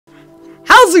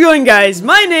How's it going, guys?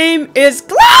 My name is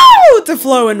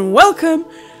GloTieFlow and welcome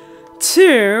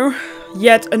to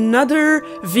yet another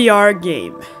VR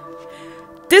game.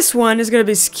 This one is gonna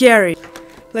be scary.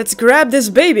 Let's grab this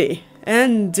baby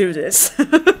and do this.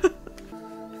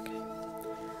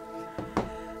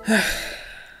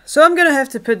 So I'm gonna have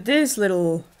to put these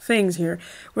little things here.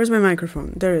 Where's my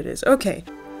microphone? There it is. Okay.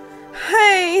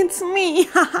 Hey, it's me.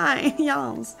 Hi,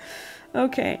 y'alls.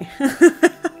 Okay.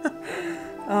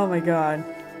 Oh my god.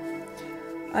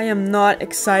 I am not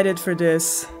excited for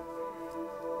this.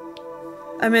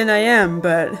 I mean, I am,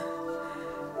 but...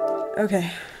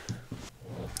 Okay.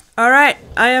 Alright,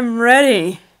 I am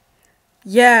ready.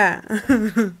 Yeah.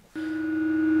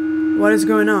 What is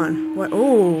going on? What?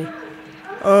 Oh.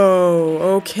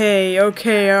 Oh, okay,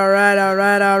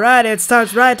 alright. It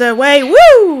starts right away.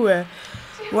 Woo!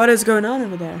 What is going on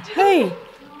over there? Hey!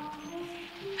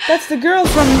 That's the girl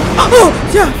from...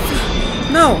 Oh! Yeah!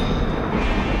 No.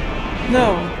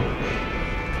 No.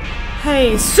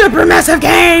 Hey, supermassive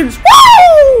games!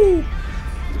 Woo!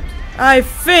 I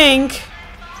think...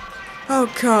 Oh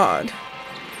god.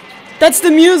 That's the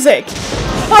music!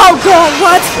 Oh god,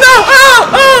 what? No! Oh!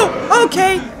 Oh!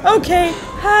 Okay, okay.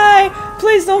 Hi!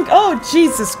 Please don't... Oh,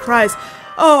 Jesus Christ.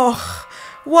 Oh,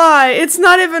 why? It's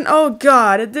not even... Oh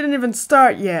god, it didn't even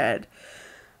start yet.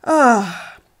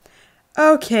 Oh.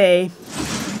 Okay.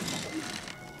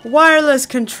 Wireless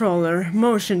controller,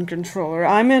 motion controller.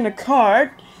 I'm in a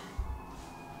cart.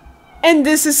 And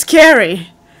this is scary.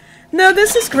 No,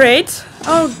 this is great.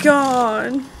 Oh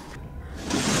god.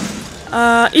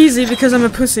 Easy because I'm a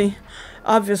pussy.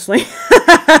 Obviously.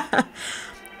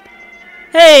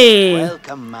 Hey!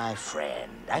 Welcome, my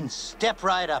friend, and step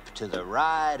right up to the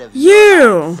ride of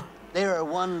you! There are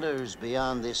wonders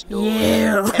beyond this door.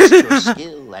 You! Test your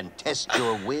skill and test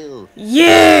your will.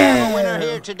 Yeah! I'm a winner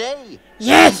here today.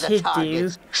 Yes, See the you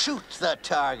targets, do. shoot the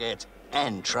target,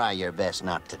 and try your best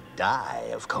not to die,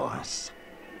 of course.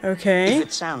 Okay. If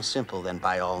it sounds simple, then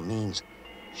by all means,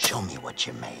 show me what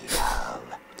you're made of.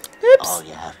 Oops. All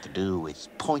you have to do is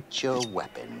point your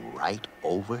weapon right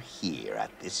over here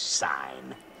at this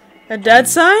sign. At that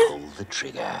sign? Pull the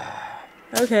trigger.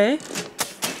 Okay.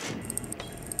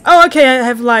 Oh, okay, I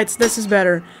have lights. This is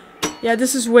better. Yeah,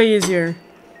 this is way easier.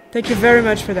 Thank you very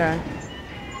much for that.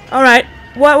 Alright.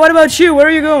 What about you? Where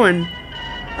are you going?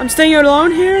 I'm staying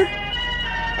alone here?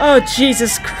 Oh,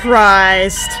 Jesus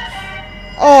Christ.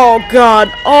 Oh,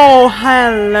 God. Oh,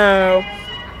 hello.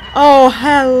 Oh,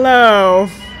 hello.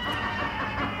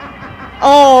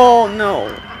 Oh, no.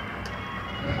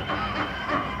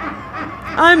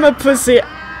 I'm a pussy.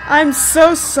 I'm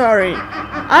so sorry.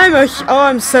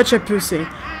 I'm such a pussy.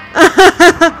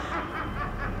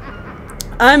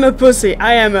 I'm a pussy.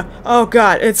 I am a... Oh,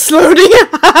 God. It's loading.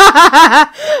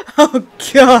 Oh,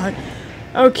 God.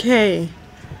 Okay.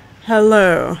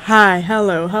 Hello. Hi.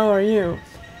 Hello. How are you?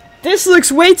 This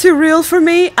looks way too real for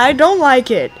me. I don't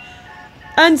like it.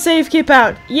 Unsafe, keep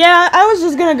out. Yeah, I was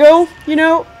just gonna go, you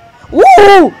know.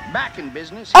 Woo! Back in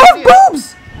business. Oh,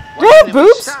 boobs! Do I have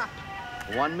boobs?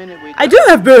 1 minute we I do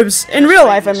have boobs in real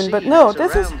life, I mean, but no,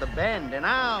 this is... the bend and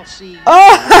I'll see.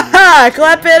 Oh, haha!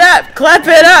 Clap it up! Clap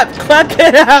it up! Clap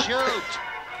it up! Shoot.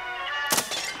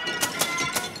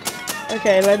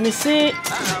 Okay, let me see.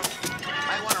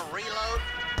 I want to reload.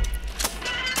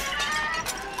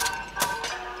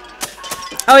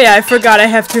 Oh yeah, I forgot I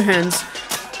have 2 hands.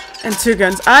 And 2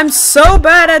 guns. I'm so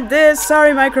bad at this!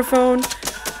 Sorry, microphone.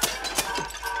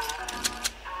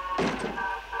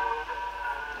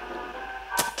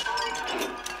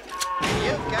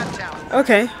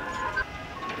 Okay.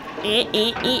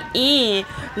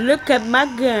 Look at my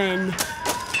gun.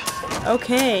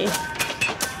 Okay.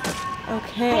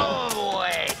 Okay.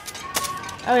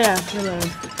 Oh yeah,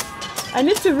 reload. I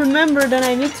need to remember that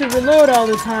I need to reload all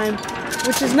the time,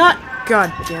 which is not...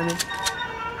 God damn it.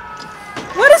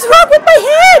 What is wrong with my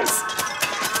hands?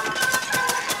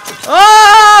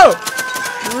 Oh!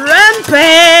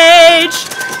 Rampage!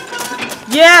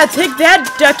 Yeah, take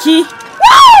that, ducky.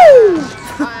 Woo!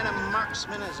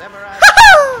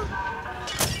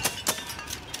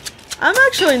 I'm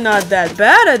actually not that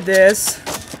bad at this,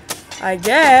 I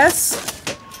guess.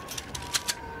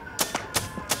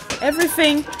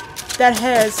 Everything that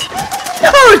has...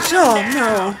 Oh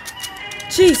no!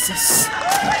 Jesus!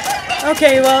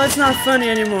 Okay, well, it's not funny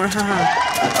anymore, haha.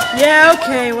 Yeah,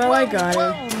 okay, well, I got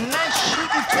it.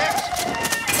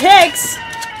 Tex!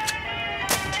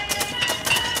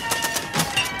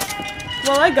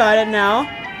 Well, I got it now.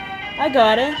 I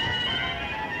got it.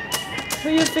 Who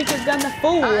you think you're gonna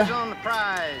fool? Eyes on the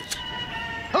prize.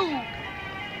 Who?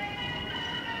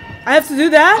 I have to do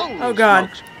that? Holy oh god.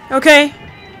 smokes. Okay.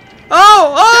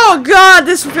 Oh god,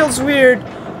 this feels weird.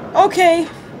 Okay.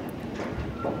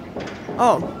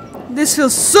 Oh, this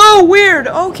feels so weird.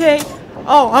 Okay.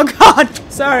 Oh god,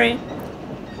 sorry.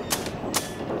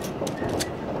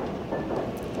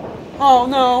 Oh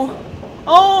no.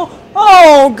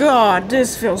 Oh god,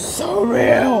 this feels so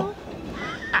real.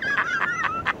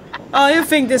 Oh, you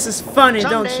think this is funny,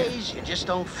 Some don't you? days you just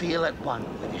don't feel at one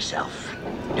with yourself,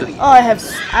 do you? Oh,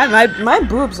 my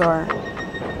boobs are.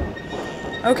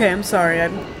 Okay, I'm sorry.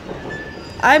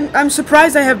 I'm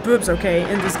surprised I have boobs, okay,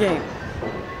 in this game.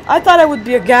 I thought I would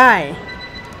be a guy.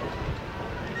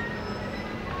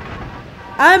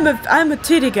 I'm a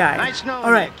titty guy. Nice knowing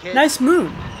All right, you, kid. nice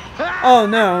moon. Oh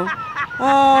no.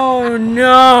 Oh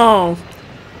no.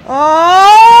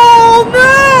 Oh no.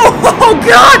 Oh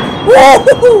god.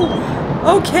 Woo!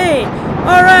 Okay.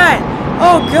 All right.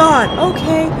 Oh god.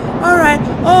 Okay. All right.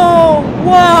 Oh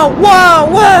wow. Wow.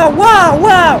 Wow. Wow.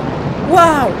 Wow.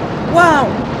 Wow. Wow.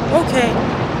 Okay.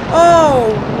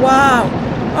 Oh wow.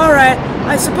 All right.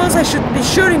 I suppose I should be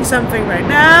shooting something right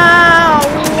now.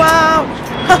 Wow.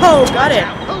 Oh, got it.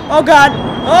 Oh god.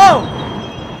 Oh.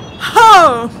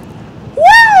 Oh.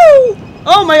 Woo!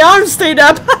 Oh, my arm stayed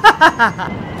up.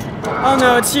 Oh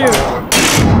no, it's you.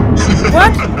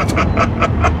 What?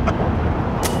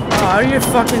 Oh, are you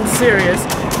fucking serious?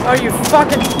 Are you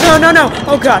fucking... No, no, no.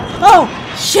 Oh god. Oh,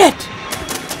 shit.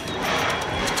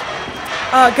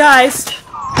 Guys.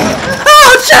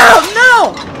 Oh, chill!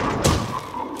 No!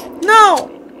 No!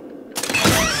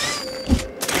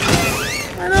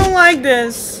 I don't like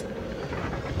this.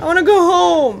 I want to go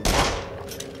home.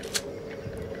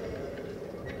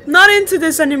 Not into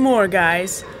this anymore,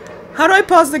 guys. How do I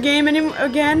pause the game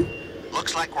again?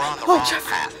 Looks like we're on the wrong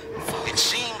path. It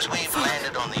seems we've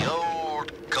landed on the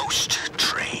old ghost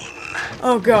train.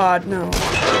 Oh god, no.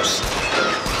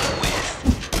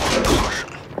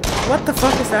 What the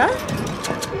fuck is that?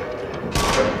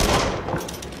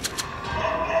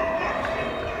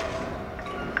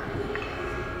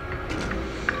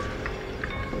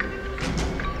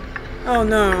 Oh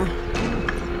no.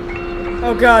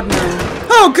 Oh god, no.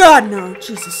 Oh god, no.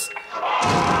 Jesus.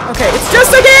 Okay, it's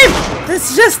just a game!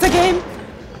 It's just a game!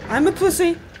 I'm a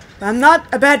pussy. But I'm not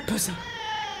a bad pussy.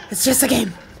 It's just a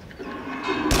game.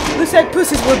 Who said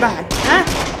pussies were bad? Huh?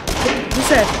 Who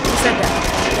said that?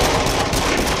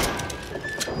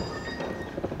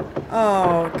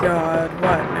 Oh god,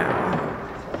 what now?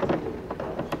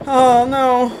 Oh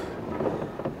no.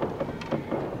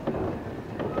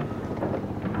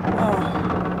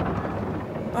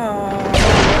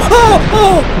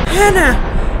 Oh, Hannah!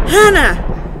 Hannah!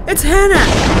 It's Hannah!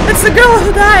 It's the girl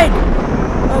who died!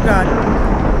 Oh god.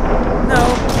 No.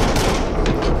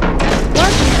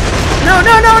 What? No,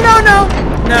 no, no, no, no!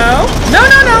 No! No,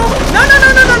 no, no! No, no, no,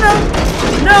 no, no, no!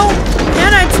 No!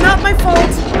 Hannah, it's not my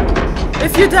fault!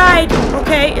 If you died,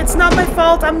 okay? It's not my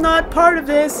fault. I'm not part of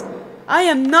this. I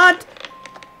am not...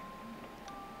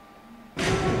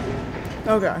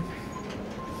 Oh god.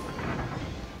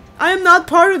 I am not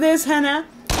part of this, Hannah.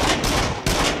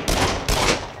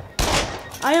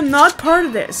 I am not part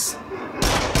of this.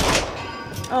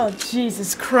 Oh,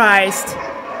 Jesus Christ.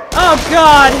 Oh,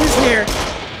 God, he's here.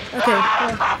 Okay.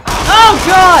 Oh,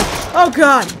 God! Oh,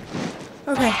 God!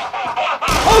 Okay.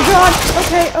 Oh, God!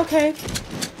 Okay, okay.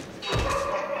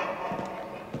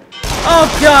 Oh,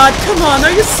 God, come on,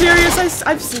 are you serious?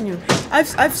 I've seen you. I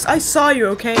saw you,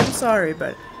 okay? I'm sorry,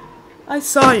 but... I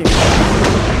saw you.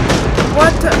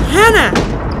 What the... Hannah!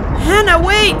 Hannah,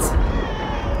 wait!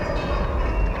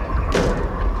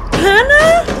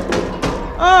 Hannah?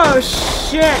 Oh,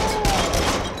 shit.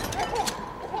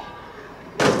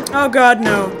 Oh, God,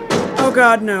 no. Oh,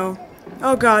 God, no.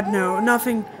 Oh, God, no.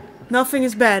 Nothing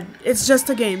is bad. It's just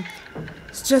a game.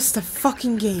 It's just a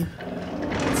fucking game.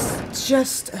 It's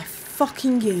just a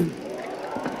fucking game.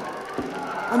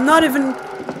 I'm not even...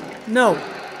 No.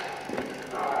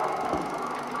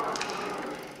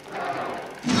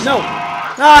 No.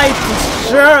 I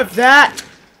deserve that.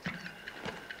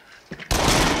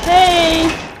 Hey.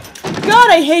 God,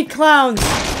 I hate clowns.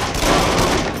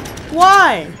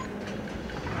 Why?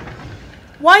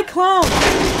 Why clowns?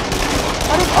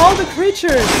 Out of all the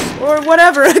creatures, or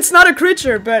whatever, it's not a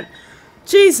creature, but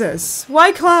Jesus,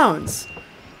 why clowns?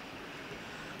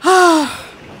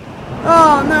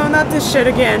 Oh no, not this shit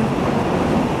again.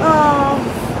 Oh,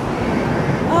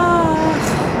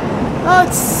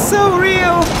 it's so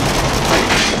real.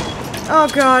 Oh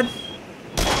god.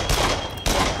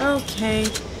 Okay.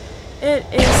 It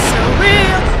is so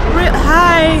real.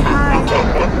 Hi.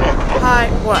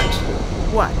 What?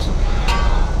 What?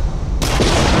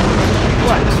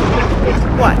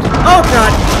 What? Oh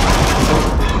god.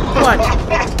 What?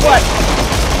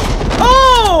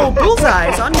 Oh,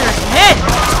 bullseyes on your head.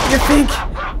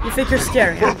 You think you're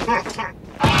scary, huh?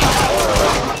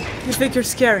 You think you're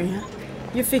scary, huh?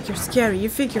 You think you're scary. You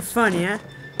think you're funny, huh?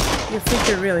 You think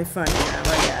you're really funny, huh?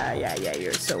 But yeah,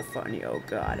 you're so funny. Oh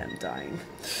God, I'm dying.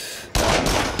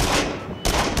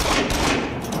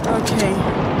 Okay.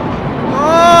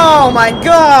 Oh my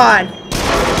God!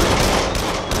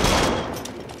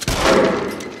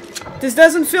 This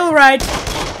doesn't feel right.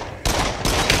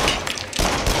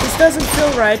 This doesn't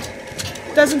feel right.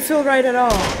 Doesn't feel right at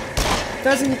all.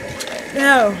 Doesn't...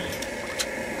 No.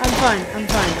 I'm fine. I'm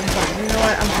fine. I'm fine. You know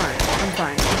what? I'm fine. I'm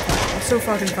fine. I'm fine. I'm so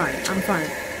fucking fine. I'm fine.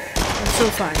 I'm so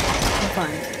fine. I'm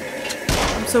fine.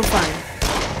 I'm so fine.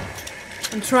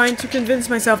 I'm trying to convince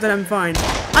myself that I'm fine.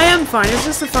 I am fine. It's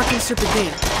just a fucking stupid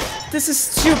game. This is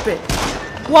stupid.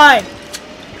 Why?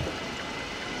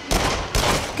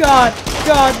 God,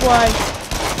 why?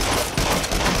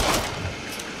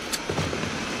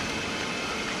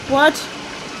 What?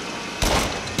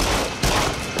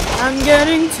 I'm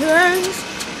getting tense.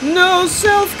 No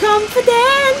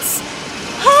self-confidence.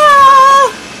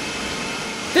 Ah!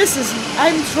 This is...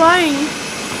 I'm trying.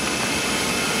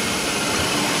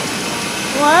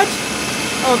 What?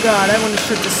 Oh God, I want to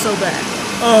shoot this so bad.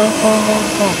 Oh.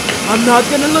 I'm not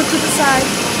gonna look to the side.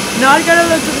 Not gonna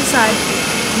look to the side.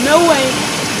 No way.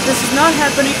 This is not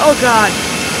happening. Oh God.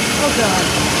 Oh God.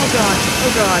 Oh God.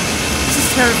 Oh God. This is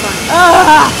terrifying.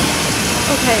 Ah!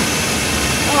 Okay.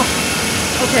 Oh.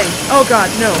 Okay. Oh God.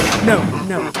 No. No.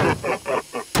 No.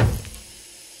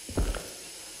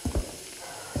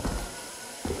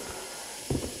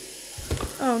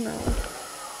 Oh no.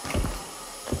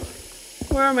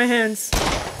 Where are my hands?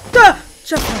 Ah!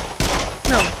 Jump.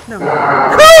 No. No. Oh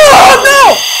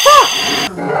no!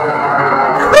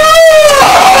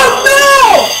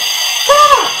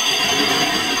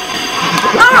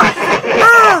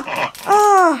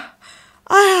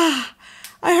 Ah!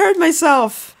 I hurt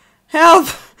myself. Help!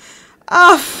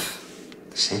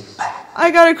 Sit back.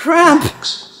 I got a cramp.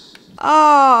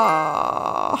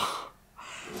 Oh.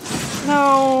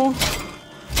 No.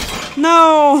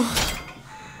 No.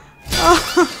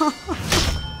 Oh.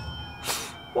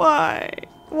 Why?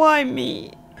 Why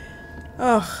me?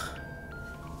 Ugh.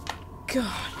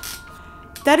 God.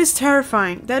 That is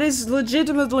terrifying. That is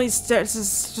legitimately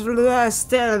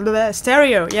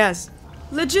stereo, yes.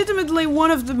 Legitimately one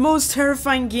of the most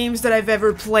terrifying games that I've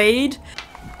ever played.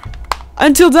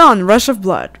 Until Dawn, Rush of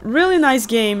Blood. Really nice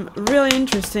game, really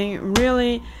interesting,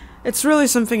 really... It's really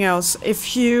something else.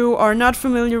 If you are not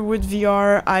familiar with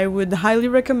VR, I would highly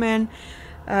recommend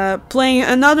playing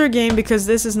another game because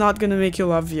this is not gonna make you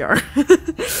love VR.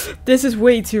 This is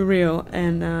way too real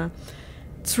and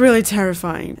it's really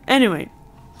terrifying. Anyway.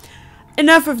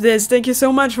 Enough of this. Thank you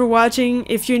so much for watching.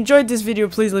 If you enjoyed this video,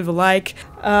 please leave a like.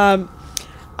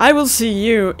 I will see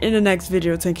you in the next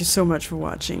video. Thank you so much for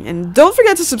watching. And don't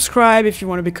forget to subscribe if you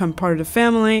want to become part of the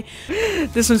family.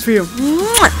 This one's for you.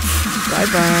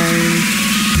 Bye-bye.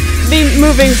 Be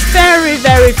moving very,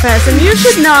 very fast. And you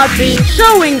should not be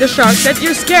showing the shark that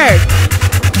you're scared.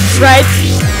 Right?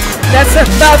 That's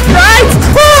about right.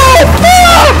 Oh!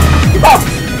 Oh!